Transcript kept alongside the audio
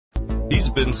He's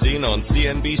been seen on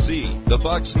CNBC, the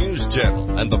Fox News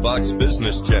Channel, and the Fox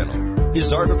Business Channel.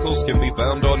 His articles can be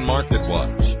found on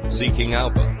MarketWatch, Seeking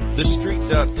Alpha,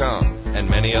 TheStreet.com, and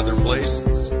many other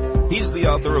places. He's the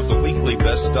author of the weekly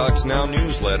Best Stocks Now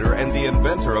newsletter and the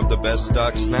inventor of the Best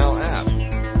Stocks Now app.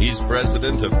 He's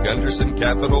president of Gunderson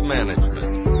Capital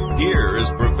Management. Here is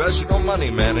professional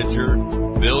money manager,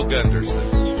 Bill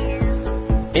Gunderson.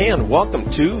 And welcome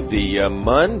to the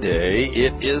Monday.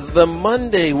 It is the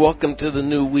Monday. Welcome to the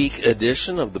new week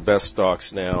edition of the Best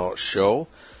Stocks Now show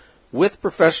with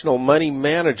professional money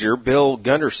manager Bill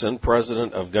Gunderson,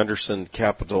 president of Gunderson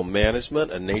Capital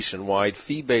Management, a nationwide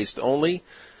fee-based only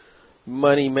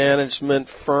money management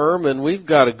firm. And we've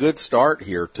got a good start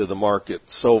here to the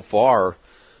market so far.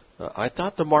 I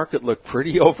thought the market looked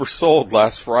pretty oversold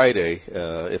last Friday.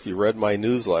 If you read my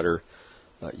newsletter,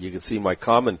 you can see my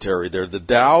commentary there. The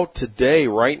Dow today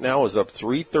right now is up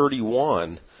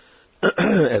 331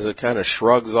 as it kind of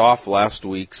shrugs off last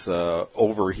week's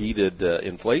overheated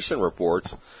inflation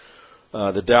reports.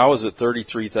 The Dow is at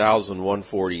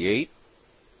 33,148.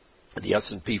 The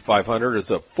S&P 500 is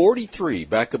up 43,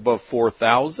 back above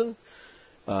 4,000.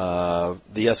 The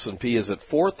S&P is at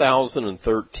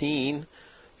 4,013.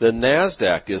 The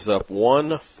NASDAQ is up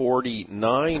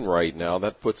 149 right now.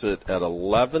 That puts it at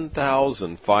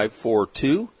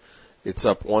 11,542. It's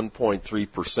up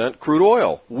 1.3%. Crude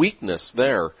oil, weakness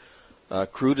there.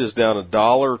 Crude is down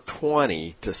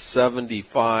 $1.20 to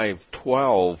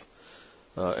 75.12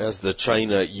 as the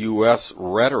China-U.S.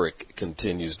 rhetoric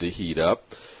continues to heat up.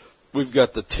 We've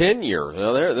got the 10-year.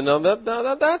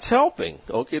 Now that's helping.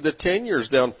 Okay, the 10-year is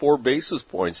down 4 basis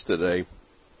points today.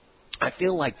 I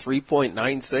feel like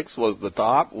 3.96 was the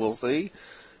top. We'll see.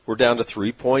 We're down to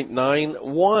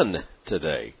 3.91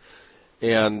 today.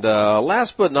 And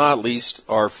last but not least,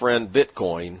 our friend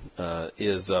Bitcoin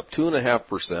is up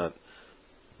 2.5%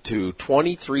 to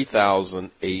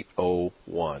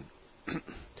 23,801.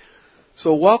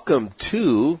 So welcome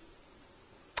to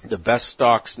the Best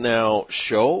Stocks Now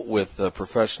show with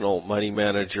professional money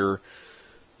manager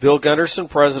Bill Gunderson,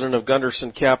 president of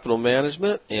Gunderson Capital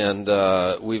Management, and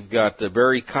we've got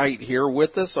Barry Kite here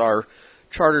with us, our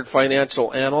chartered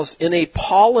financial analyst, in a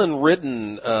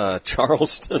pollen-ridden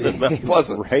Charleston and Mount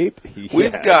Pleasant. Right? Yes.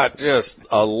 We've got just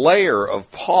a layer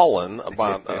of pollen,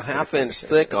 about a half-inch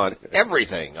thick, on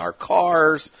everything, our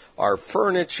cars, our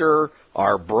furniture,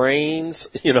 our brains,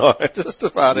 just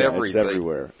about everything. It's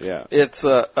everywhere, yeah. It's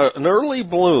an early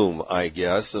bloom, I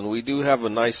guess, and we do have a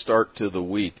nice start to the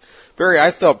week. Barry,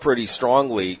 I felt pretty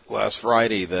strongly last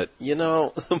Friday that,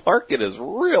 the market is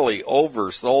really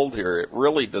oversold here. It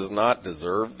really does not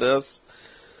deserve this.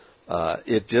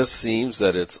 It just seems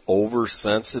that it's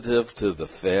oversensitive to the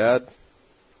Fed.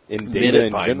 In data minute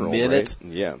in by general, minute.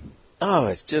 Right? Yeah. Oh,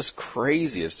 it's just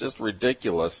crazy. It's just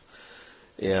ridiculous.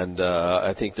 And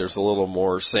I think there's a little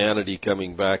more sanity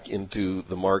coming back into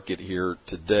the market here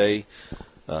today.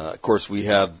 Of course, we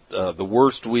had the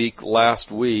worst week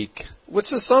last week,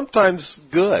 which is sometimes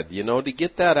good, to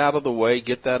get that out of the way,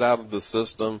 get that out of the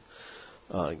system,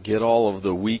 get all of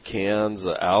the weak hands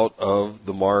out of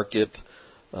the market,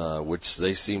 which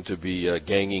they seem to be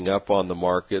ganging up on the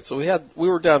market. So we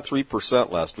were down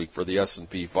 3% last week for the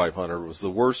S&P 500. It was the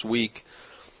worst week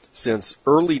since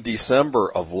early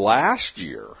December of last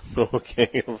year. So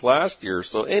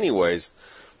anyways,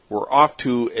 we're off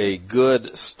to a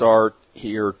good start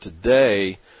here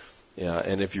today. Yeah,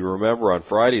 and if you remember on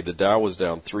Friday, the Dow was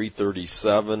down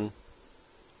 337,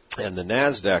 and the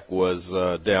NASDAQ was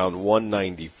down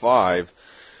 195.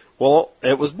 Well,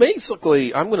 it was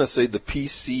basically, I'm going to say, the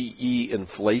PCE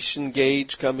inflation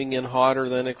gauge coming in hotter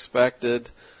than expected.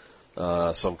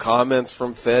 Some comments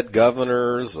from Fed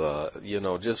governors,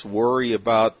 just worry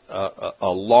about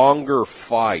a longer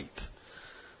fight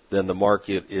than the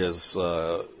market is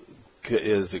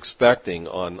expecting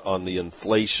on the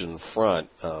inflation front,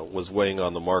 was weighing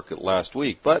on the market last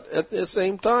week. But at the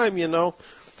same time,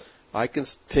 I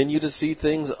continue to see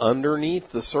things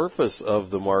underneath the surface of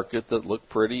the market that look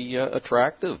pretty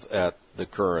attractive at the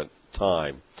current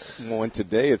time. Well, and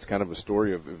today it's kind of a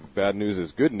story of bad news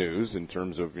is good news in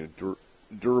terms of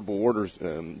durable orders,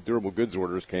 durable goods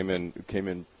orders came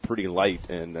in pretty light,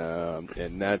 and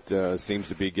that seems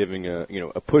to be giving a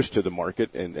push to the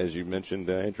market. And as you mentioned,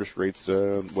 interest rates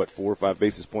 4 or 5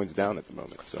 basis points down at the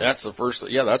moment. So. That's the first.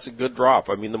 Yeah, that's a good drop.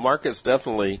 I mean, the market's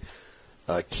definitely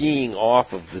keying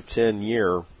off of the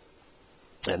 10-year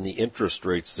and the interest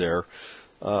rates there.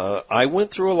 I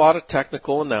went through a lot of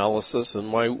technical analysis in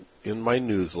my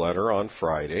newsletter on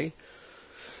Friday.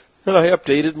 And I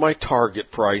updated my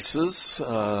target prices,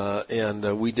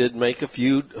 and we did make a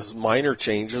few minor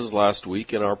changes last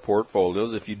week in our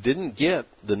portfolios. If you didn't get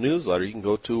the newsletter, you can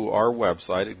go to our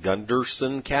website at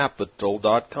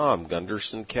gundersoncapital.com,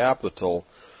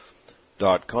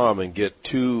 gundersoncapital.com, and get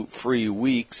 2 free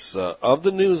weeks of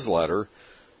the newsletter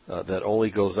that only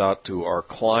goes out to our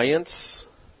clients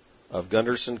of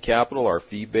Gunderson Capital, our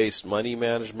fee-based money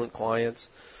management clients,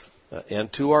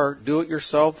 and to our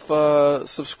do-it-yourself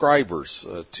subscribers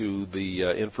to the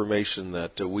information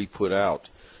that we put out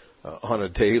on a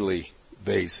daily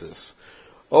basis.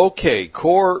 Okay,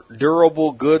 core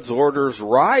durable goods orders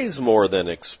rise more than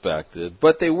expected,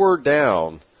 but they were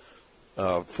down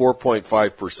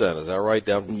 4.5%. Is that right?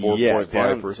 Down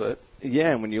 4.5%?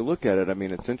 Yeah, and when you look at it, I mean,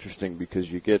 it's interesting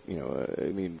because you get,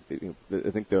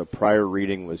 I think the prior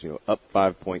reading was, up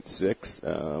 5.6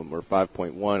 or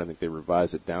 5.1. I think they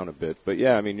revised it down a bit, but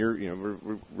yeah, I mean,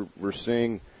 we're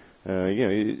seeing,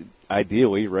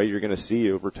 ideally, right? You're going to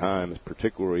see over time,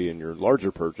 particularly in your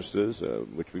larger purchases,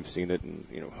 which we've seen it in,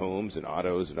 homes and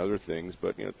autos and other things,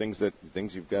 but things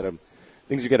you've got to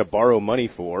borrow money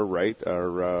for, right,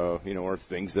 are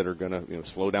things that are going to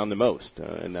slow down the most,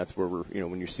 and that's where we're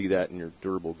when you see that in your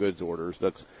durable goods orders,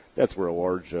 that's where a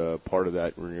large part of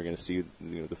that, where you're going to see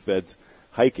the Fed's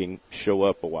hiking show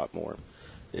up a lot more.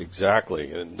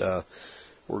 Exactly, and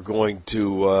we're going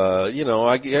to I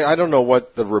don't know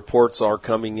what the reports are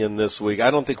coming in this week.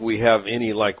 I don't think we have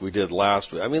any like we did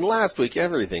last week. I mean, last week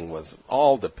everything was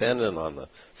all dependent on the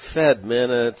Fed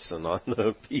minutes and on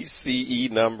the PCE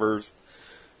numbers.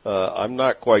 I'm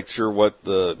not quite sure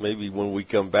maybe when we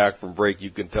come back from break you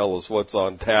can tell us what's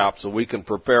on tap so we can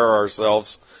prepare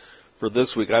ourselves for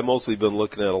this week. I've mostly been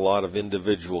looking at a lot of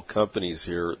individual companies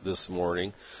here this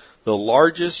morning. The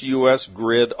largest U.S.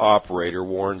 grid operator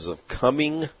warns of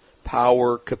coming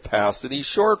power capacity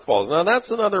shortfalls. Now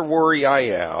that's another worry I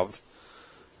have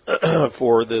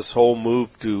for this whole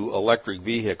move to electric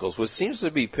vehicles, which seems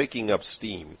to be picking up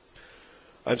steam.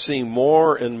 I'm seeing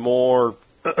more and more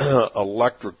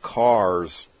electric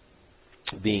cars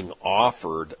being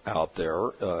offered out there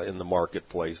in the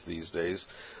marketplace these days.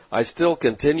 I still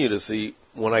continue to see,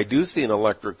 when I do see an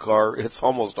electric car, it's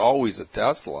almost always a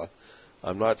Tesla.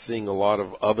 I'm not seeing a lot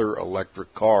of other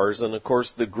electric cars. And, of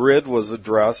course, the grid was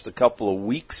addressed a couple of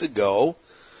weeks ago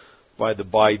by the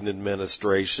Biden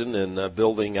administration in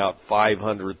building out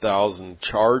 500,000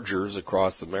 chargers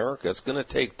across America. It's going to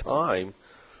take time.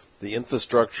 The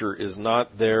infrastructure is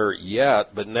not there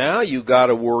yet, but now you got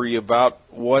to worry about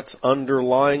what's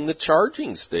underlying the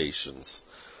charging stations.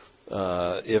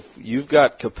 If you've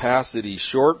got capacity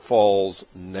shortfalls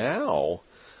now,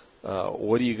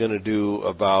 what are you going to do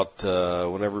about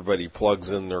when everybody plugs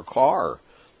in their car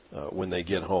when they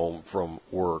get home from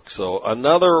work? So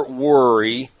another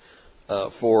worry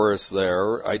for us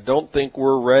there. I don't think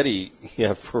we're ready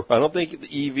yet. I don't think the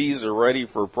EVs are ready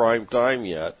for prime time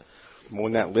yet. Well,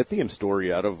 in that lithium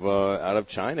story out of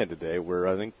China today, where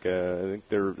I think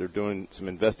they're doing some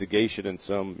investigation and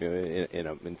some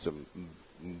in some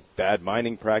bad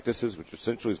mining practices, which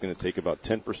essentially is going to take about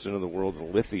 10% of the world's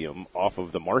lithium off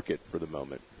of the market for the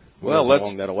moment. Well, how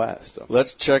long that'll last. So.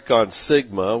 Let's check on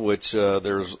Sigma, which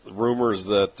there's rumors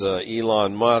that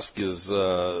Elon Musk is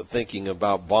thinking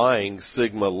about buying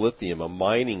Sigma Lithium, a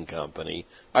mining company.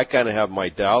 I kind of have my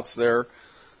doubts there.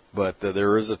 But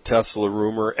there is a Tesla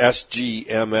rumor.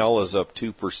 SGML is up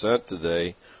 2%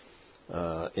 today.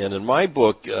 And in my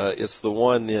book, it's the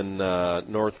one in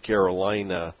North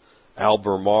Carolina,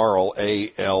 Albemarle,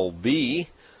 ALB.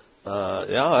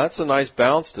 That's a nice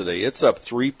bounce today. It's up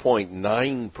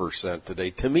 3.9% today.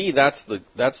 To me, that's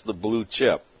the blue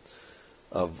chip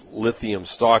of lithium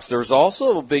stocks. There's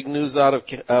also big news out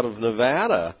of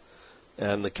Nevada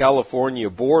and the California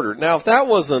border. Now, if that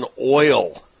was an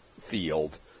oil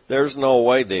field, there's no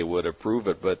way they would approve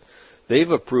it, but they've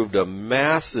approved a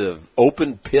massive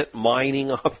open pit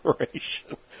mining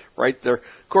operation right there.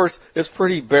 Of course, it's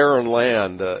pretty barren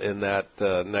land in that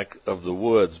neck of the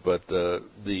woods, but I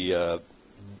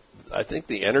think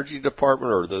the Energy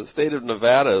Department or the state of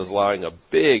Nevada is allowing a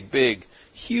big,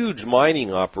 huge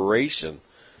mining operation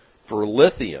for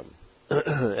lithium,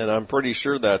 and I'm pretty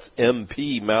sure that's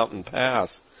MP Mountain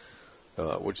Pass.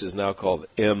 Which is now called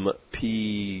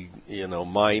MP,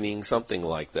 mining, something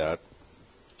like that.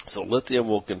 So lithium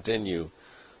will continue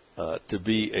to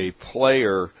be a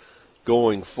player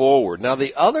going forward. Now,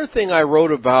 the other thing I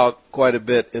wrote about quite a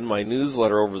bit in my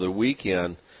newsletter over the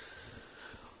weekend,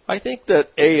 I think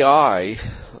that AI,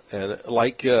 and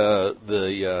like the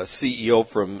CEO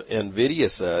from NVIDIA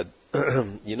said,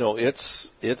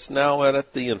 it's now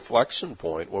at the inflection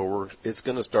point where it's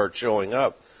going to start showing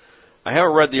up. I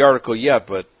haven't read the article yet,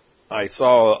 but I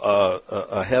saw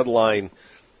a headline,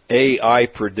 AI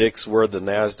predicts where the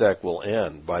NASDAQ will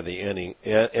end by the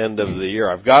end of the year.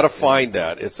 I've got to find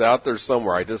that. It's out there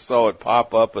somewhere. I just saw it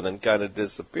pop up and then kind of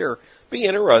disappear. Be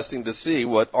interesting to see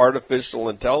what artificial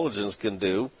intelligence can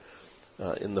do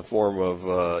in the form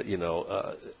of,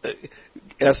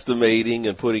 estimating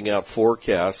and putting out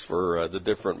forecasts for the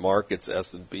different markets,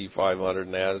 S&P 500,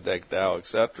 NASDAQ, Dow,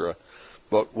 etc.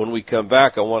 But when we come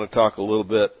back, I want to talk a little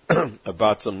bit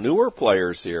about some newer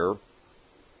players here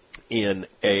in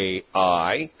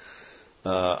AI.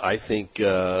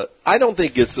 I don't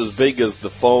think it's as big as the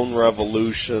phone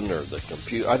revolution or the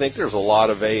computer. I think there's a lot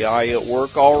of AI at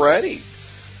work already.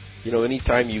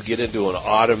 Anytime you get into an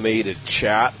automated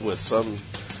chat with some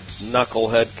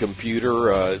knucklehead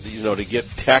computer, to get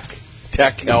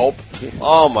tech help,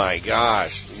 oh my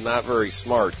gosh, not very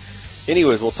smart.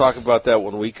 Anyways, we'll talk about that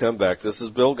when we come back. This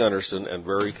is Bill Gunderson and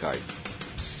Barry Kite.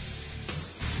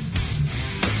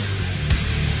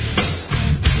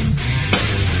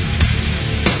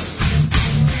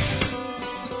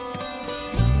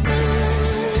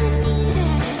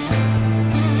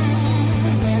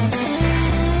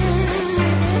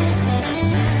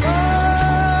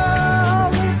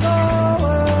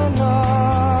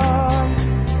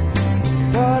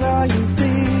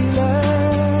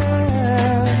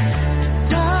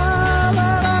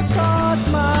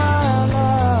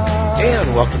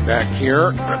 Welcome back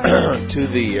here to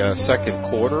the second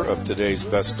quarter of today's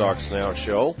Best Stocks Now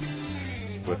show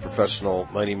with professional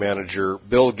money manager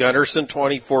Bill Gunderson,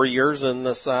 24 years in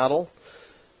the saddle,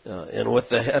 and with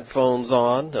the headphones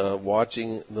on,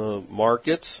 watching the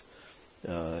markets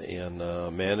and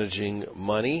managing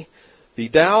money. The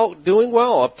Dow doing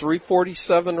well, up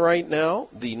 347 right now.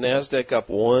 The NASDAQ up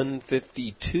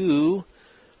 152.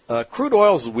 Crude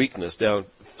oil's weakness, down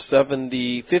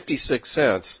 56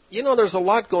 cents. There's a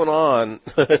lot going on.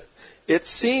 It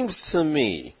seems to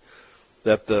me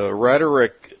that the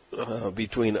rhetoric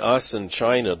between us and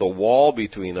China, the wall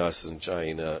between us and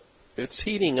China, it's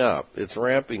heating up. It's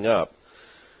ramping up.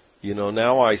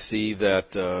 Now I see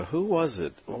that, who was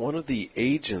it? One of the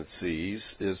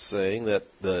agencies is saying that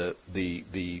the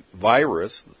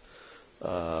virus,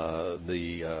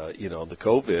 the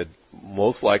COVID,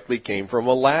 most likely came from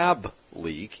a lab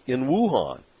leak in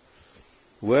Wuhan.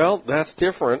 Well, that's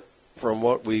different from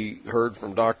what we heard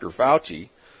from Dr. Fauci,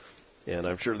 and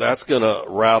I'm sure that's going to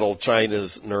rattle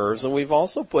China's nerves. And we've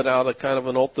also put out a kind of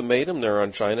an ultimatum there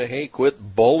on China. Hey,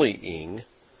 quit bullying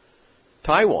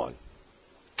Taiwan.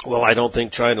 Well, I don't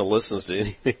think China listens to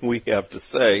anything we have to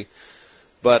say,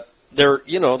 but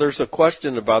there's a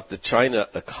question about the China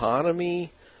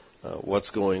economy. What's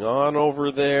going on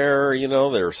over there?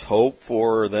 There's hope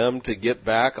for them to get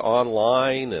back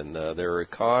online and their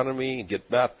economy,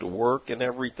 get back to work and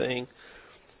everything.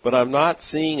 But I'm not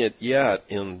seeing it yet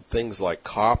in things like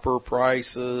copper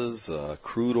prices,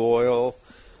 crude oil,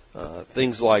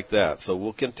 things like that. So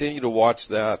we'll continue to watch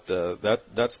that.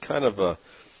 That's kind of a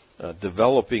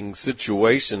developing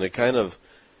situation. It kind of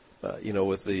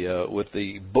with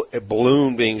the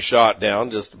balloon being shot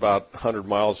down just about 100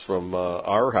 miles from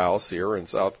our house here in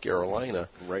South Carolina,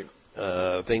 right?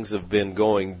 Things have been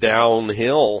going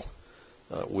downhill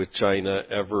with China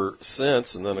ever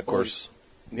since, and then of course,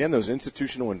 and those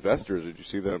institutional investors. Did you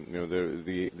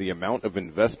see the amount of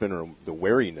investment or the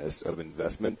wariness of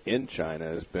investment in China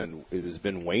has been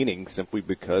waning simply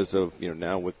because of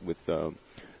now with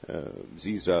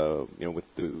Xi's,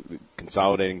 with the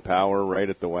consolidating power right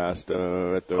at the last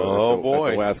at the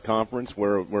last conference,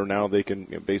 where now they can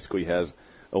basically has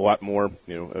a lot more,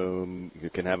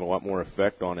 can have a lot more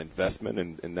effect on investment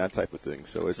and that type of thing.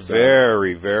 So it's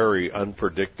very, very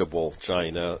unpredictable,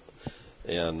 China,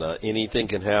 and anything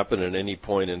can happen at any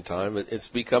point in time. It's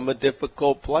become a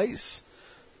difficult place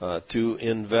to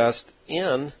invest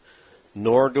in.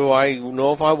 Nor do I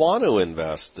know if I want to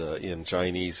invest in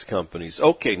Chinese companies.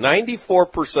 Okay,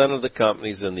 94% of the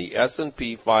companies in the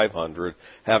S&P 500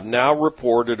 have now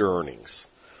reported earnings.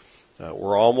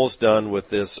 We're almost done with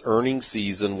this earnings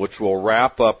season, which will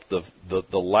wrap up the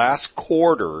last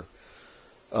quarter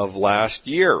of last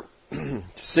year.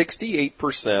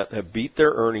 68% have beat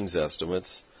their earnings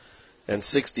estimates, and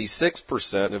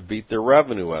 66% have beat their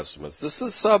revenue estimates. This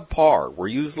is subpar. We're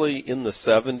usually in the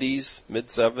 70s,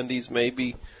 mid-70s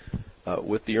maybe,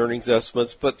 with the earnings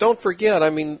estimates. But don't forget,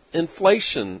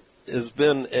 inflation has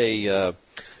been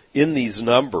in these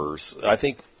numbers. I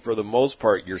think for the most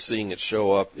part you're seeing it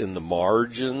show up in the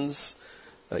margins.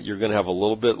 You're going to have a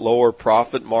little bit lower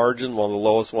profit margin, one of the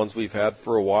lowest ones we've had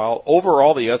for a while.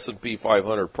 Overall, the S&P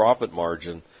 500 profit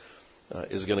margin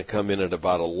is going to come in at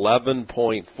about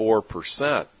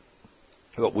 11.4%.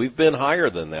 But we've been higher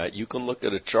than that. You can look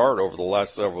at a chart over the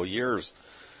last several years,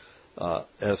 and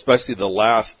especially the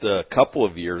last couple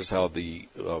of years, how the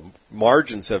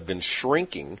margins have been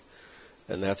shrinking,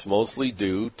 and that's mostly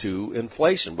due to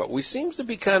inflation. But we seem to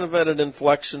be kind of at an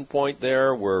inflection point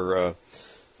there where,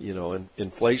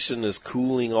 inflation is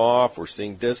cooling off. We're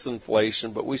seeing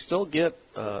disinflation, but we still get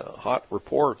hot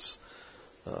reports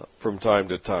from time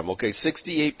to time. Okay,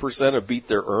 68% have beat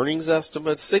their earnings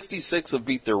estimates. 66% have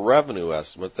beat their revenue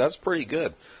estimates. That's pretty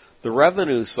good. The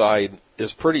revenue side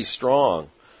is pretty strong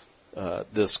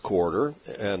this quarter,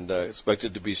 and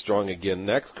expected to be strong again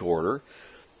next quarter.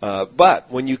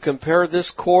 But when you compare this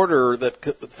quarter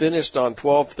that finished on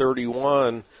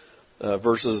 12/31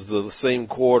 versus the same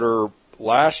quarter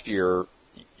last year,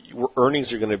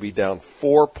 earnings are going to be down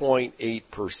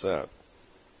 4.8%.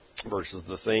 versus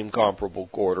the same comparable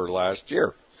quarter last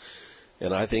year.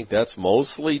 And I think that's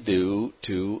mostly due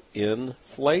to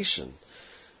inflation.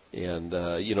 And,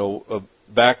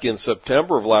 back in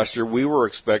September of last year, we were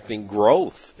expecting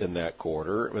growth in that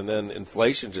quarter, and then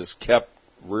inflation just kept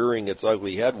rearing its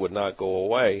ugly head, would not go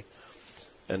away.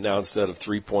 And now instead of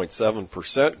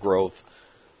 3.7% growth,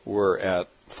 we're at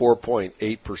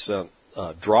 4.8%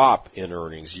 drop in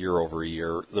earnings year over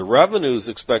year. The revenue is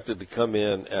expected to come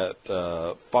in at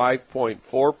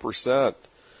 5.4%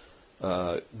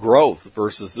 growth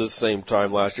versus this same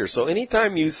time last year. So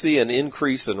anytime you see an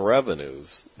increase in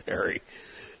revenues, Mary,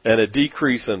 and a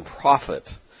decrease in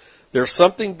profit, there's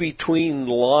something between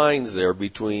the lines there,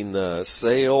 between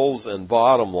sales and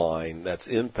bottom line, that's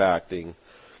impacting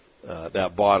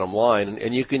that bottom line.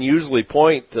 And you can usually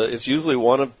point to, it's usually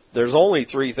there's only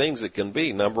three things it can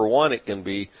be. Number one, it can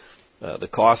be the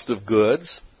cost of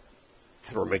goods.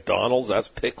 For McDonald's, that's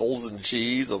pickles and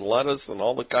cheese and lettuce and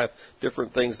all the kind of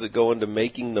different things that go into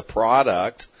making the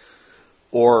product.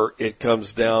 Or it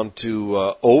comes down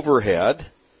to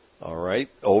overhead, all right?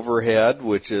 Overhead,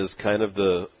 which is kind of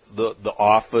the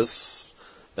office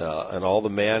and all the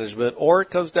management. Or it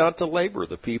comes down to labor,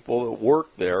 the people that work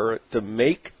there to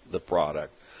make the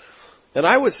product. And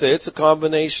I would say it's a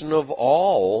combination of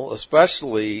all,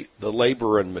 especially the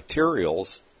labor and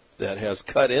materials, that has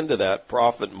cut into that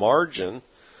profit margin.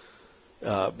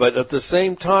 But at the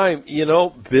same time,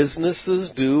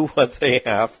 businesses do what they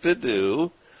have to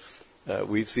do.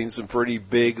 We've seen some pretty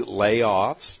big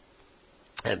layoffs.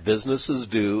 And businesses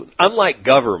do, unlike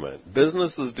government,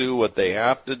 businesses do what they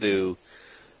have to do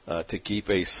to keep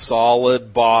a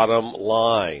solid bottom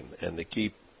line and to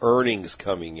keep earnings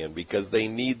coming in, because they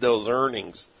need those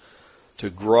earnings to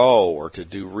grow or to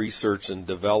do research and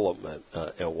development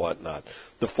and whatnot.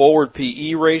 The forward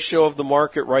PE ratio of the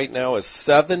market right now is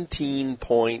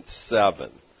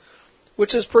 17.7,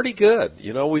 which is pretty good.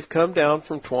 We've come down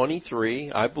from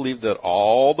 23. I believe that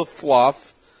all the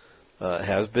fluff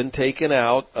has been taken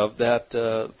out of that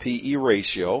PE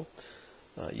ratio.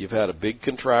 You've had a big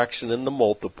contraction in the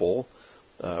multiple.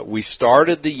 We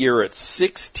started the year at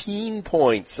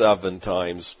 16.7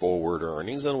 times forward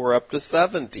earnings, and we're up to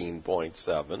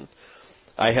 17.7.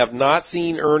 I have not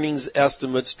seen earnings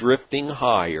estimates drifting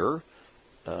higher.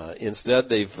 Instead,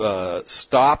 they've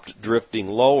stopped drifting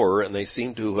lower, and they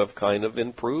seem to have kind of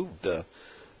improved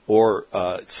or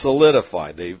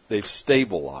solidified. They've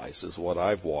stabilized, is what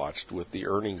I've watched with the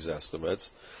earnings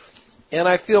estimates. And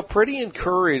I feel pretty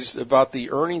encouraged about the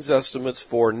earnings estimates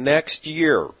for next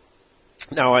year.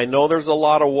 Now, I know there's a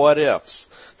lot of what-ifs.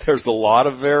 There's a lot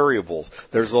of variables.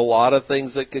 There's a lot of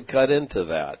things that could cut into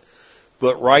that.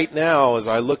 But right now, as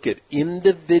I look at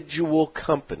individual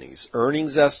companies'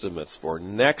 earnings estimates for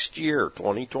next year,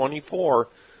 2024,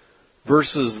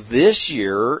 versus this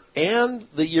year and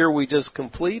the year we just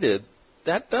completed,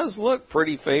 that does look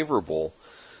pretty favorable.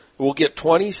 We'll get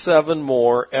 27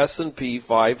 more S&P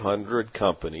 500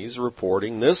 companies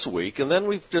reporting this week, and then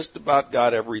we've just about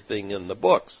got everything in the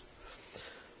books.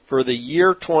 For the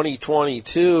year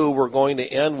 2022, we're going to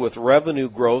end with revenue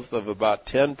growth of about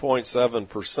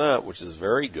 10.7%, which is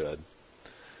very good.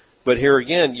 But here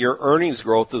again, your earnings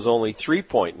growth is only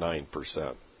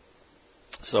 3.9%.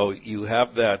 So you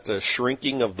have that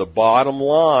shrinking of the bottom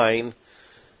line,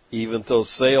 even though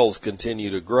sales continue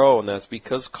to grow, and that's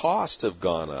because costs have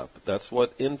gone up. That's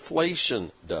what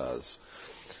inflation does.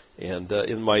 And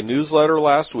in my newsletter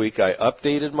last week, I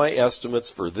updated my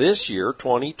estimates for this year,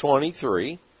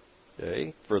 2023.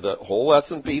 Okay, for the whole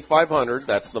S&P 500,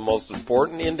 that's the most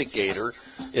important indicator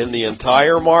in the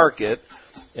entire market,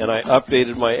 and I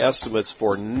updated my estimates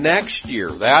for next year.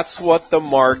 That's what the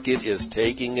market is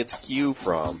taking its cue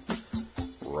from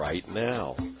right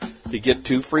now. To get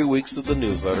 2 free weeks of the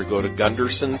newsletter, go to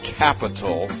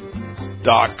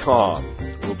GundersonCapital.com.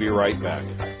 We'll be right back.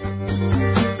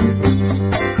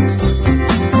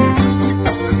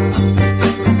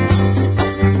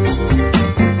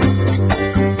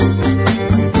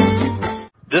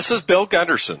 This is Bill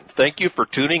Gunderson. Thank you for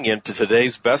tuning in to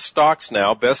today's Best Stocks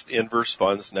Now, Best Inverse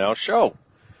Funds Now show.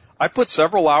 I put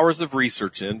several hours of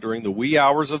research in during the wee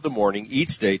hours of the morning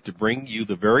each day to bring you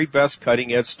the very best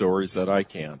cutting-edge stories that I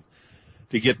can.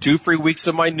 To get 2 free weeks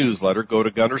of my newsletter, go to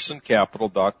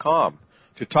GundersonCapital.com.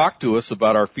 To talk to us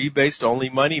about our fee-based only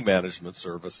money management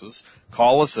services,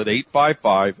 call us at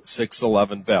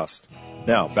 855-611-BEST.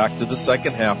 Now, back to the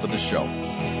second half of the show.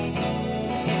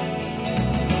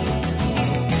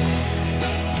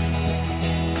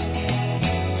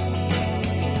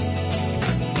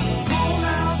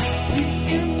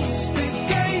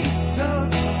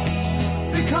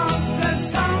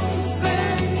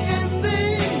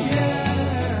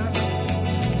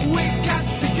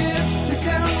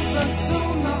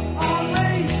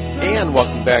 And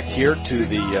welcome back here to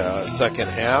the second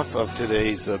half of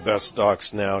today's Best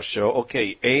Stocks Now show.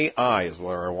 Okay, AI is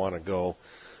where I want to go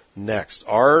next.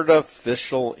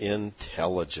 Artificial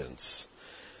intelligence.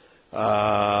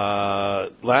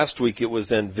 Last week it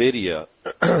was NVIDIA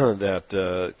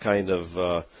that kind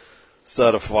of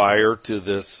set a fire to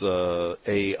this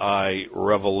AI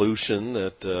revolution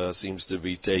that seems to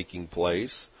be taking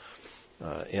place.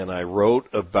 And I wrote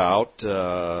about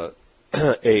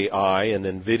AI and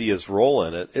NVIDIA's role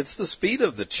in it. It's the speed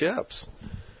of the chips.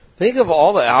 Think of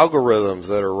all the algorithms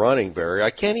that are running, Barry. I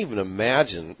can't even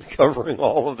imagine covering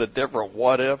all of the different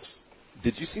what-ifs.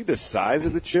 Did you see the size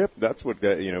of the chip? That's what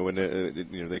got, when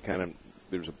they kind of,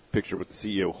 there's a picture with the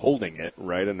CEO holding it,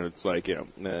 right? And it's like,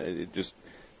 it just,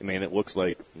 it looks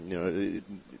like,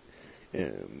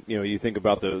 you think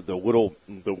about the little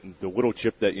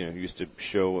chip that used to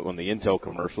show on the Intel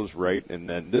commercials, right? And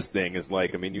then this thing is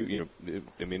like,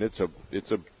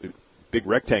 it's a big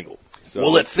rectangle. So,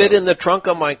 will it fit in the trunk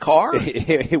of my car?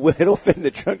 It'll fit in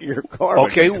the trunk of your car.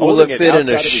 Okay, will it fit in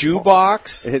a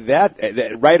shoebox?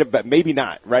 That right about, maybe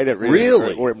not right at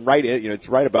really or right it's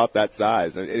right about that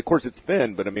size. And of course it's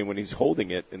thin, but when he's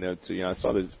holding it, I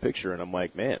saw this picture and I'm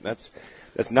like, man, that's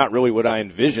not really what I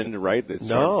envisioned, right? In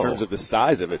terms of the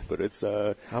size of it, but it's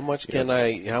how much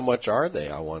how much are they,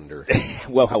 I wonder?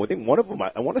 Well, I think one of them,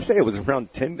 I want to say it was around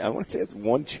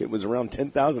one chip was around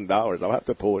 $10,000. I'll have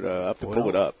to pull it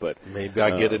up, but maybe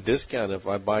I get a discount if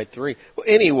I buy 3. Well,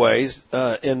 anyways,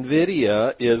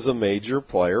 NVIDIA is a major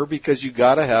player because you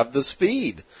got to have the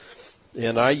speed.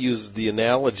 And I use the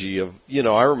analogy of,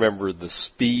 I remember the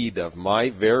speed of my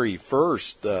very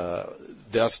first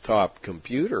desktop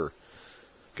computer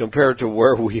compared to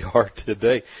where we are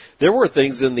today. There were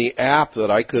things in the app that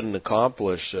I couldn't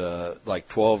accomplish like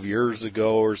 12 years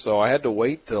ago or so. I had to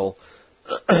wait till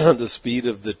the speed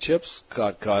of the chips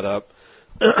got caught up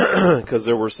because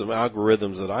there were some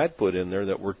algorithms that I'd put in there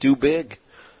that were too big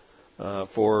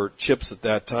for chips at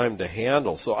that time to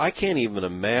handle. So I can't even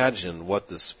imagine what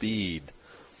the speed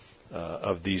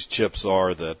of these chips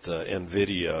are that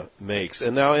NVIDIA makes.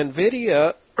 And now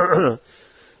NVIDIA...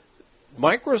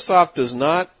 Microsoft does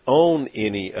not own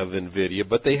any of NVIDIA,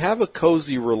 but they have a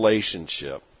cozy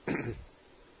relationship.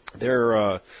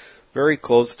 They're very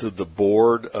close to the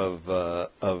board of AI.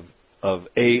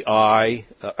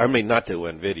 Not to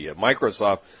NVIDIA.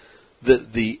 Microsoft,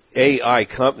 the AI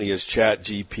company is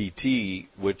ChatGPT,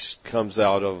 which comes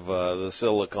out of the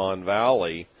Silicon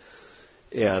Valley,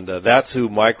 and that's who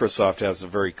Microsoft has a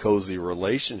very cozy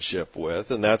relationship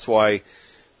with, and that's why.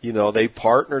 They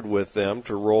partnered with them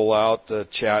to roll out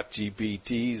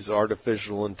ChatGPT's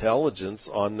artificial intelligence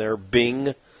on their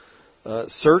Bing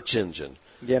search engine.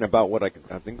 Yeah, and about what I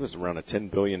think it was around a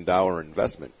 $10 billion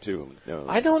investment too.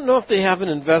 I don't know if they have an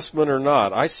investment or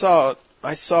not. I saw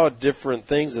different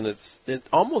things, and it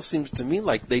almost seems to me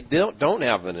like they don't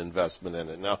have an investment in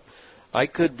it. Now, I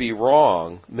could be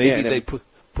wrong. Maybe they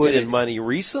put in money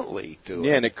recently to it.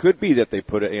 Yeah, and it could be that they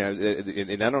put it,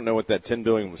 and I don't know what that $10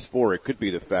 billion was for. It could be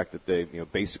the fact that they,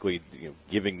 basically,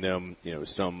 giving them,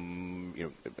 some,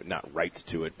 not rights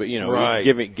to it, but right.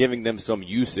 giving them some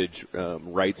usage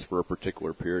rights for a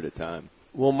particular period of time.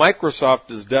 Well,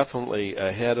 Microsoft is definitely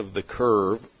ahead of the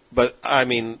curve, but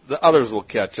the others will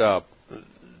catch up.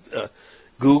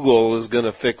 Google is going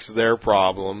to fix their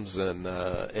problems, and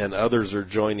others are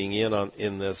joining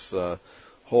in this.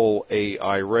 Whole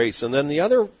AI race. And then the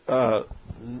other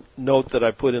note that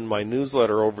I put in my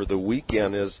newsletter over the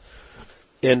weekend is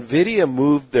NVIDIA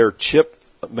moved their chip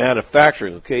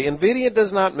manufacturing. Okay, NVIDIA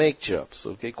does not make chips.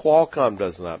 Okay, Qualcomm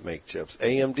does not make chips.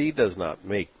 AMD does not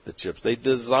make the chips. They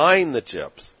design the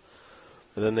chips.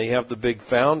 And then they have the big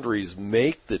foundries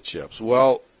make the chips.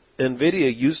 Well,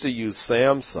 NVIDIA used to use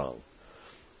Samsung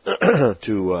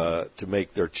to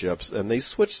make their chips, and they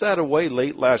switched that away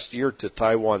late last year to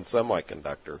Taiwan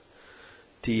Semiconductor,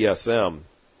 TSM,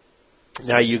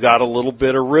 Now you got a little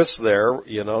bit of risk there,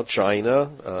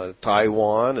 China,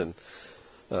 Taiwan, and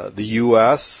the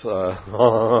U.S.,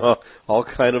 all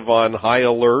kind of on high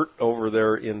alert over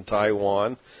there in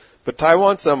Taiwan. But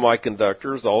Taiwan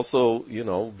Semiconductor is also,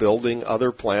 building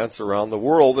other plants around the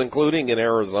world, including in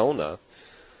Arizona.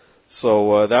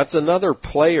 So that's another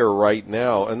player right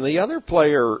now. And the other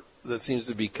player that seems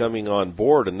to be coming on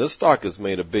board, and this stock has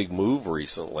made a big move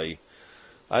recently,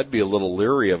 I'd be a little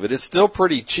leery of it. It's still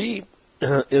pretty cheap,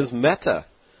 is Meta.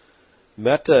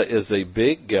 Meta is a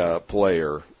big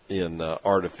player in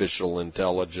artificial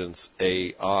intelligence,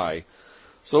 AI.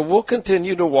 So we'll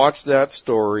continue to watch that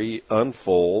story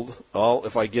unfold.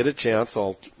 If I get a chance,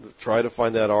 I'll try to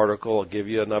find that article. I'll give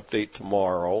you an update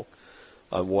tomorrow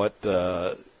on what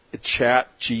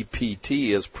ChatGPT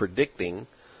is predicting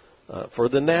for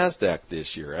the NASDAQ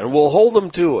this year. And we'll hold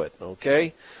them to it,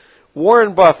 okay?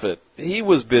 Warren Buffett, he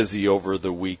was busy over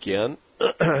the weekend.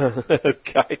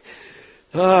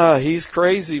 He's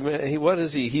crazy, man. What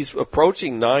is he? He's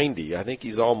approaching 90. I think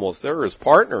he's almost there. His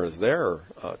partner is there,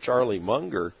 Charlie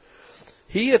Munger.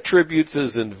 He attributes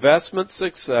his investment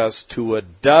success to a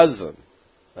dozen.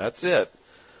 That's it.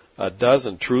 A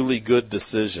dozen truly good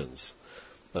decisions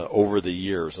over the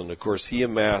years. And, of course, he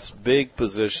amassed big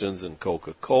positions in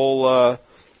Coca-Cola,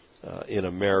 in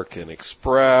American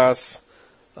Express,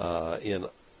 in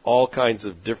all kinds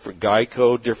of different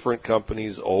Geico, different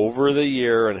companies over the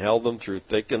year, and held them through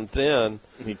thick and thin.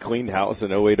 He cleaned house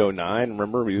in 08-09.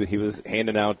 Remember, he was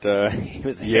handing out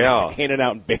handing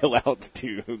out bailouts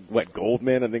to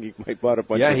Goldman. I think he bought a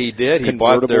bunch. Yeah, of he did. He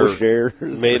bought their shares.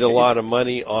 Made a lot of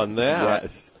money on that.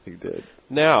 Yes, he did.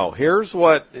 Now, here's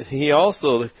what he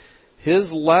also.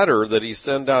 His letter that he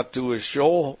sent out to his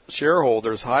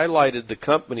shareholders highlighted the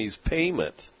company's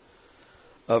payment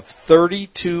of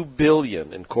 $32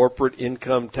 billion in corporate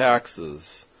income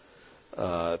taxes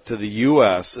to the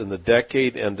U.S. in the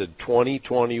decade ended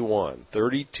 2021.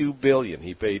 $32 billion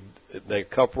he paid. The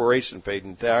corporation paid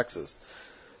in taxes.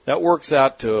 That works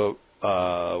out to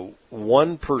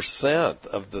 1%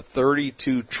 of the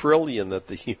 $32 trillion that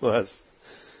the U.S.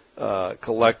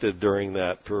 Collected during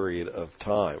that period of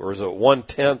time, or is it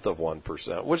 1/10 of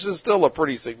 1%, which is still a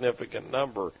pretty significant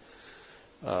number.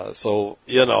 So,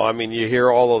 you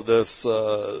hear all of this,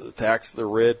 tax the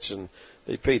rich, and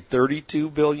they paid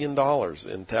 $32 billion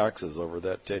in taxes over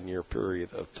that 10-year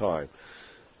period of time.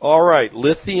 All right,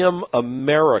 Lithium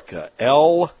America,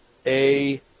 LAC,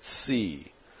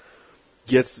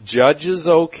 gets judges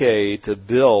okay to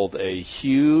build a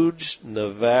huge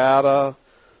Nevada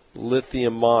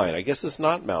lithium mine. I guess it's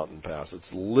not Mountain Pass.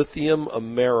 It's Lithium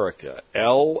America,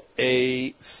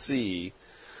 LAC.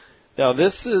 Now,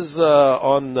 this is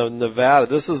on the Nevada.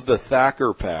 This is the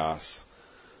Thacker Pass,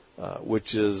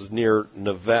 which is near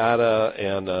Nevada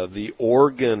and the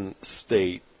Oregon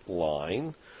state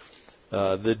line.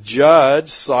 The judge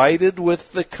sided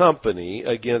with the company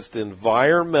against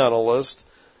environmentalists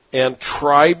and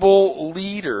tribal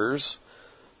leaders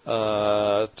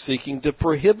seeking to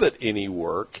prohibit any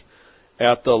work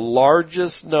at the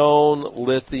largest known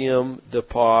lithium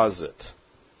deposit.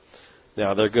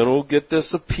 Now, they're going to get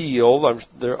this appealed.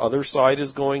 Their other side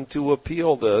is going to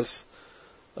appeal this.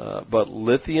 But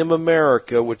Lithium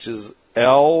America, which is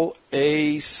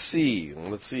LAC,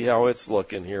 let's see how it's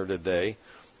looking here today.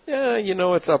 Yeah,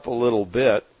 it's up a little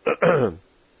bit.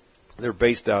 They're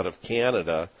based out of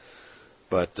Canada.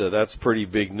 But that's pretty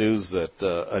big news that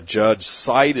a judge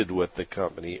sided with the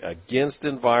company against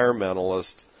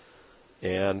environmentalists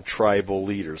and tribal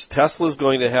leaders. Tesla's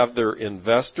going to have their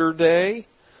investor day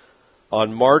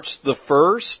on March the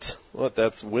 1st.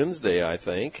 That's Wednesday, I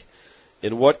think.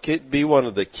 In what could be one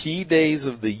of the key days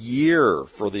of the year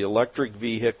for the electric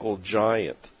vehicle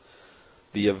giant.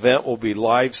 The event will be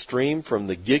live streamed from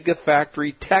the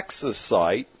Gigafactory Texas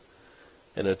site,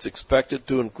 and it's expected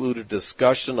to include a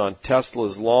discussion on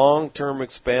Tesla's long-term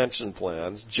expansion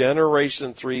plans,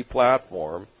 Generation 3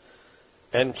 platform,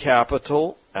 and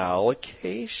capital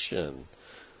allocation.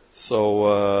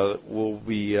 So we'll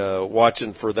be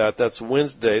watching for that. That's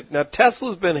Wednesday. Now,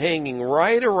 Tesla's been hanging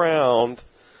right around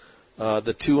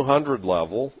the 200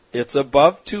 level. It's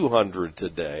above 200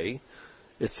 today.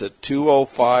 It's at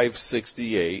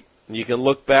 205.68. And you can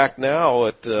look back now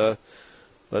at...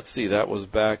 let's see, that was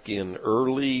back in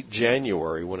early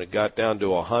January when it got down to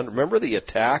 100. Remember the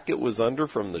attack it was under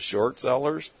from the short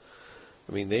sellers?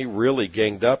 I mean, they really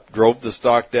ganged up, drove the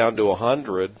stock down to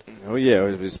 100. Oh yeah,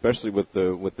 especially with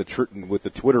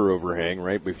the Twitter overhang,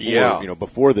 right?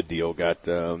 Before the deal got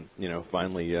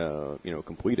finally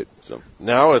completed. So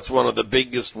now it's one of the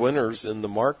biggest winners in the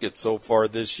market so far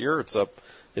this year.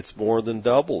 It's more than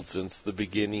doubled since the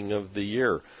beginning of the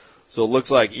year. So it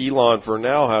looks like Elon for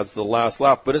now has the last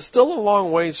laugh, but it's still a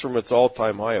long ways from its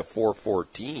all-time high of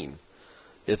 414.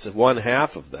 It's one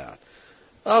half of that.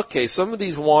 Okay, some of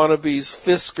these wannabes,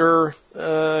 Fisker,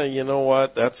 you know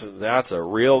what? That's a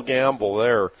real gamble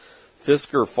there.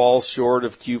 Fisker falls short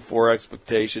of Q4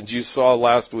 expectations. You saw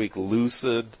last week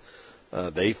Lucid.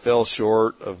 They fell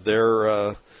short of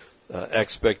their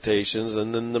expectations.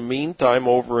 And in the meantime,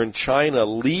 over in China,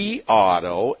 Li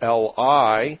Auto,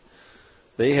 L-I,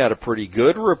 they had a pretty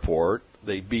good report.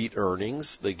 They beat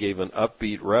earnings. They gave an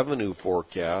upbeat revenue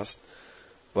forecast.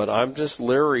 But I'm just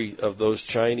leery of those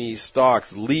Chinese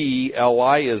stocks. Li,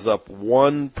 L-I, is up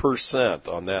 1%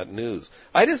 on that news.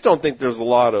 I just don't think there's a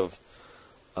lot of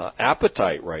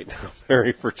appetite right now,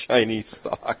 Barry, for Chinese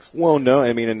stocks. Well, no,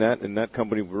 I mean in that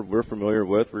company we're familiar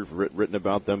with. We've written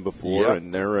about them before, Yep.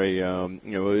 and they're a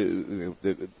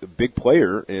big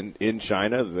player in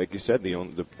China. Like you said,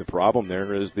 the problem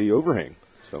there is the overhang.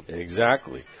 So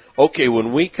Exactly. Okay,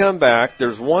 when we come back,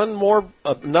 there's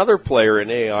another player in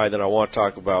AI that I want to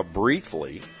talk about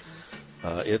briefly.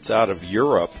 It's out of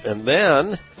Europe, and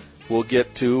then we'll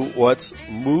get to what's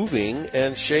moving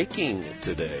and shaking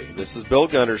today. This is Bill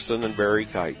Gunderson and Barry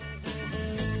Kite.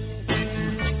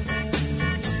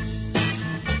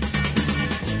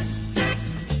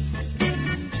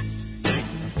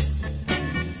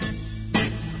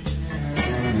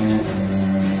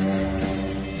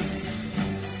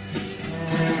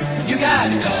 You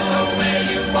gotta go where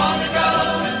you wanna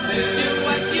go and do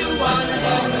what you wanna do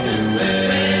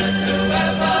with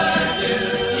whoever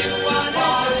you wanna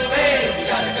do with. You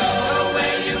gotta go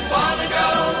where you wanna go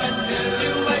and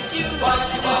do what you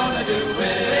wanna do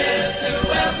with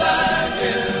whoever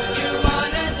you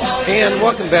wanna do. And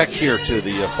welcome back here to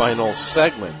the final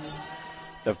segment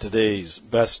of today's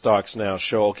Best Stocks Now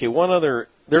show. Okay,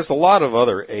 there's a lot of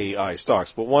other AI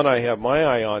stocks, but one I have my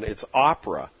eye on, it's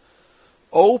Opera.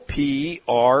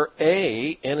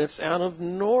 OPRA, and it's out of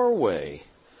Norway.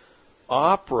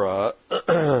 Opera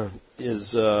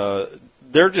is,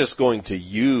 they're just going to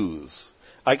use.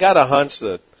 I got a hunch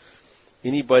that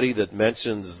anybody that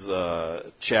mentions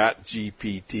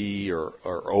ChatGPT or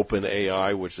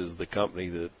OpenAI, which is the company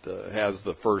that has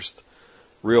the first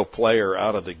real player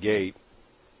out of the gate,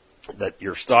 that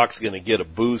your stock's going to get a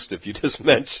boost if you just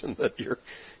mention that you're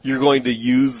going to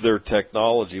use their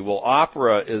technology. Well,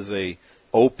 OPRA is a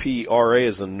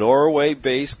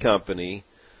Norway-based company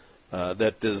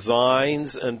that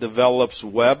designs and develops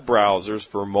web browsers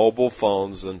for mobile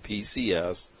phones and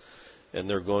PCs, and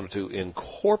they're going to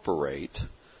incorporate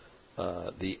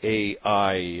the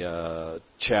AI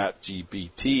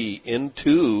ChatGPT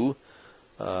into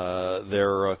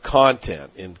their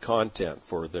content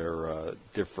for their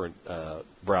different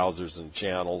browsers and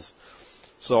channels.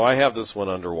 So I have this one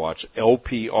under watch.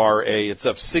 OPRA, it's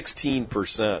up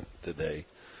 16% today.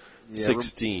 Yeah,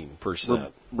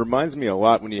 16%. Reminds me a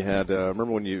lot when you had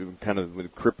remember when the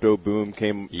crypto boom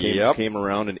came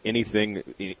around, and anything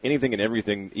and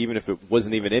everything, even if it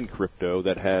wasn't even in crypto,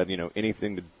 that had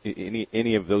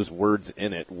any of those words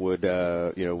in it would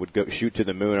go shoot to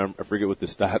the moon. I forget what the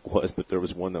stock was, but there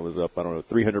was one that was up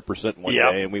 300% one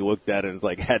day, and we looked at it and it's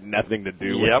like had nothing to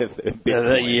do with it.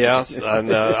 Yes,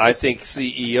 and I think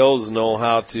CEOs know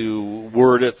how to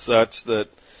word it such that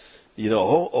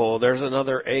there's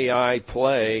another AI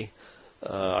play.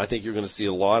 I think you're going to see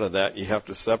a lot of that. You have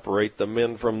to separate the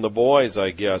men from the boys, I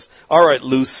guess. All right,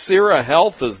 Lucira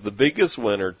Health is the biggest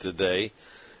winner today.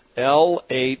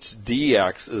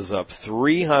 LHDX is up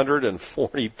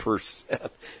 340%.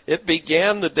 It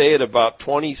began the day at about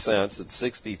 20 cents, at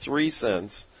 63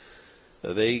 cents.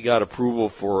 They got approval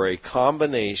for a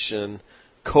combination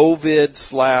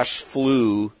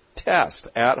COVID/flu test,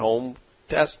 at-home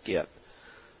test kit.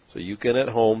 So you can at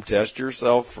home test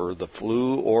yourself for the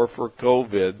flu or for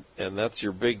COVID, and that's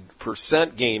your big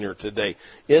percent gainer today.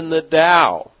 In the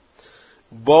Dow,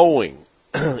 Boeing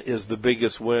is the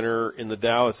biggest winner in the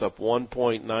Dow. It's up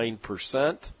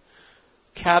 1.9%.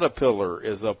 Caterpillar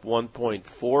is up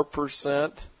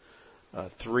 1.4%.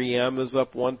 3M is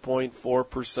up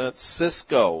 1.4%.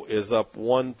 Cisco is up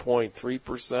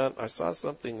 1.3%. I saw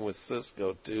something with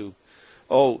Cisco, too.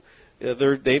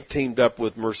 They've teamed up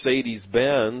with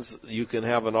Mercedes-Benz. You can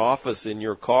have an office in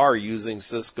your car using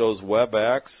Cisco's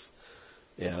WebEx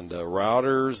and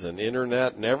routers and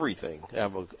internet and everything.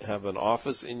 Have an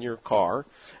office in your car.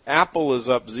 Apple is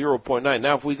up 0.9.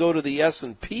 Now, if we go to the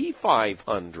S&P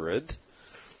 500,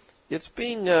 it's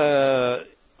being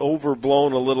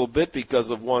overblown a little bit because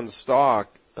of one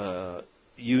stock,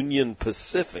 Union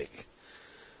Pacific.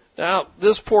 Now,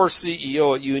 this poor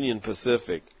CEO at Union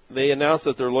Pacific, they announced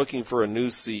that they're looking for a new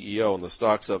CEO, and the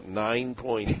stock's up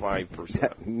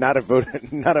 9.5%. Not a vote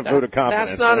of confidence.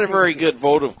 That's not a very good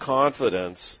vote of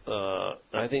confidence.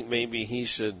 I think maybe he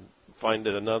should find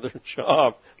another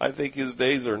job. I think his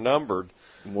days are numbered.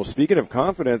 Well, speaking of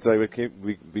confidence,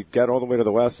 we got all the way to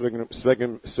the last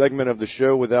segment of the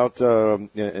show without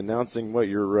announcing what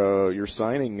you're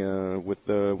signing with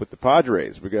the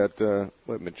Padres. We got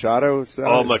Machado.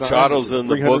 Machado's in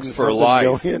the books for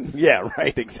life. Million. Yeah,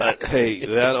 right. Exactly. Hey,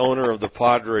 that owner of the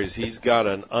Padres, he's got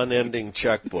an unending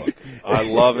checkbook. I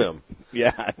love him.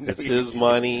 Yeah, it's his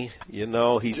money. You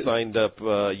know, he signed up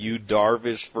Yu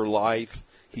Darvish for life.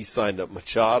 He signed up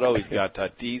Machado. He's got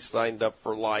Tatis signed up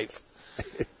for life.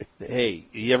 Hey,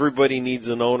 everybody needs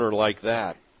an owner like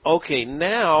that. Okay,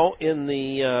 now in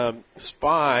the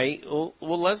SPY, well,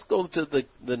 let's go to the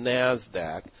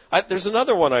NASDAQ. There's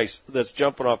another one that's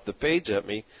jumping off the page at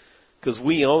me because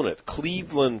we own it.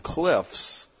 Cleveland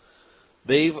Cliffs.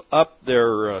 They've upped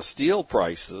their steel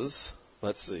prices.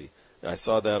 Let's see. I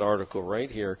saw that article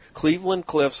right here. Cleveland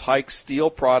Cliffs hikes steel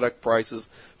product prices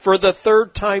for the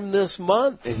third time this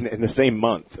month. In the same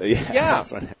month. Yeah.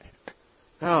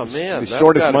 Oh, man. The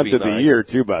shortest month of the year,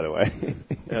 too, by the way.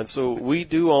 And so we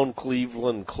do own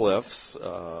Cleveland Cliffs.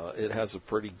 It has a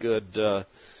pretty good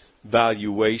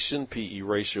valuation, PE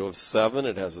ratio of 7.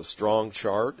 It has a strong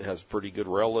chart. It has pretty good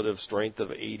relative strength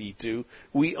of 82.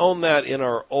 We own that in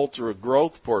our ultra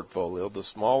growth portfolio, the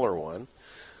smaller one.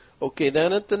 Okay,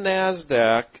 then at the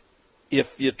NASDAQ,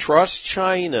 if you trust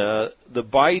China, the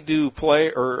Baidu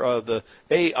player, or the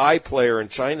AI player in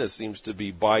China seems to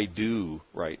be Baidu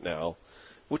right now,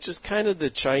 which is kind of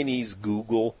the Chinese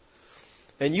Google.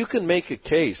 And you can make a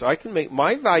case.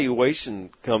 My valuation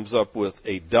comes up with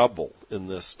a double in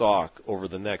this stock over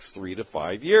the next 3 to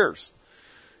 5 years.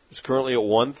 It's currently at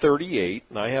 138,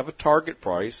 and I have a target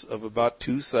price of about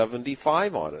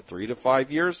 275 on it 3 to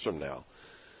 5 years from now.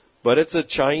 But it's a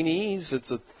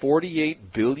 $48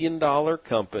 billion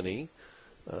company.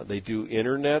 They do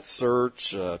internet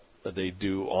search. They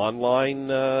do online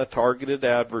targeted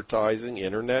advertising,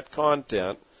 internet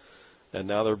content, and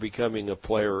now they're becoming a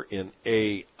player in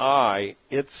AI.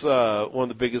 It's one of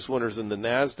the biggest winners in the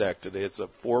NASDAQ today. It's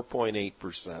up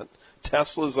 4.8%.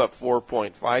 Tesla's up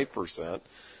 4.5%.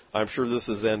 I'm sure this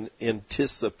is in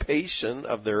anticipation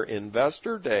of their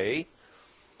investor day.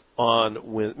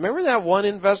 Remember that one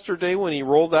investor day when he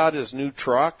rolled out his new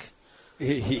truck?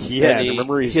 Yeah, and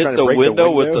remember he hit the window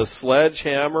with the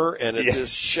sledgehammer, and it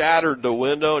just shattered the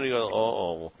window. And he goes,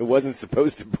 "Oh, it wasn't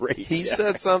supposed to break." He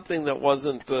said something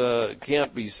that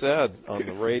can't be said on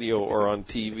the radio or on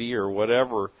TV or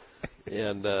whatever.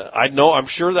 And I'm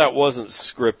sure that wasn't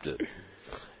scripted.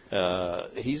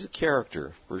 He's a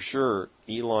character for sure.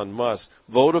 Elon Musk.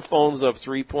 Vodafone's up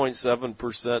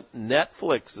 3.7%.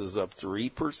 Netflix is up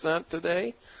 3%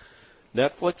 today.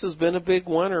 Netflix has been a big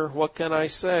winner. What can I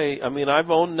say? I mean,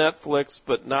 I've owned Netflix,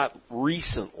 but not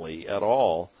recently at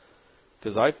all,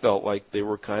 because I felt like they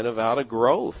were kind of out of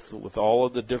growth with all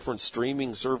of the different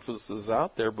streaming services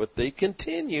out there, but they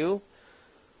continue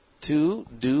to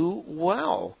do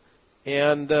well.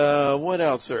 And what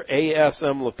else?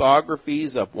 ASM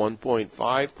Lithography's up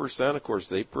 1.5%. Of course,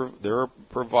 they're a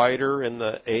provider in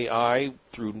the AI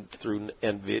through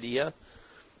NVIDIA.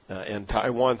 And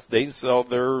they sell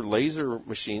their laser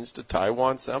machines to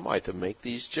Taiwan Semi to make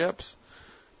these chips.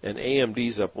 And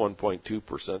AMD's up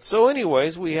 1.2%. So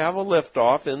anyways, we have a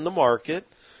liftoff in the market.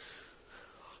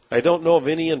 I don't know of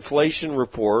any inflation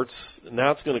reports.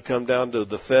 Now it's going to come down to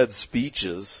the Fed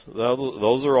speeches.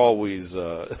 Those are always.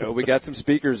 We got some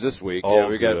speakers this week. Oh,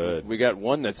 yeah, we got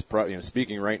one that's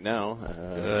speaking right now,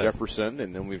 Jefferson,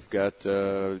 and then we've got.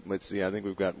 Let's see. I think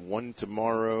we've got one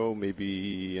tomorrow,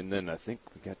 maybe, and then I think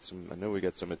we got some. I know we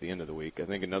got some at the end of the week. I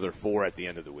think another 4 at the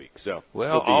end of the week. So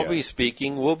I'll be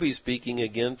speaking. We'll be speaking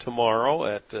again tomorrow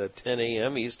at 10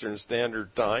 a.m. Eastern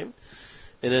Standard Time.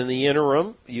 And in the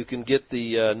interim, you can get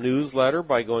the newsletter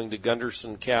by going to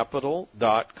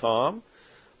GundersonCapital.com.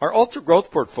 Our Ultra Growth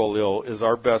portfolio is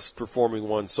our best performing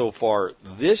one so far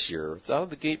this year. It's out of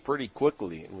the gate pretty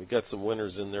quickly, and we've got some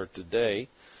winners in there today.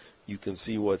 You can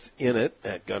see what's in it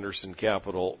at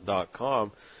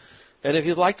GundersonCapital.com. And if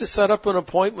you'd like to set up an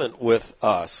appointment with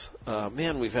us,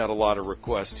 we've had a lot of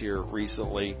requests here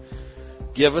recently.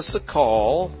 Give us a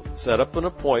call, set up an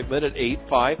appointment at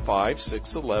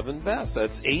 855-611-BEST.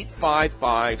 That's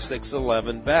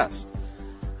 855-611-BEST.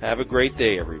 Have a great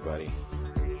day, everybody.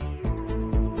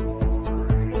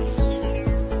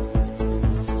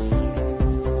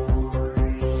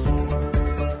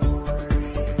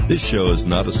 This show is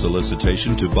not a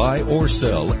solicitation to buy or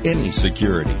sell any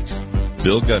securities.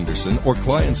 Bill Gunderson or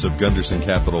clients of Gunderson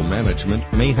Capital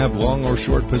Management may have long or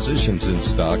short positions in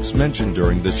stocks mentioned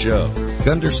during the show.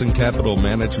 Gunderson Capital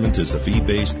Management is a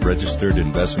fee-based registered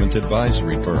investment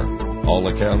advisory firm. All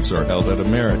accounts are held at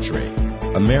Ameritrade.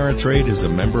 Ameritrade is a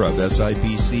member of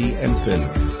SIPC and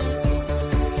FINRA.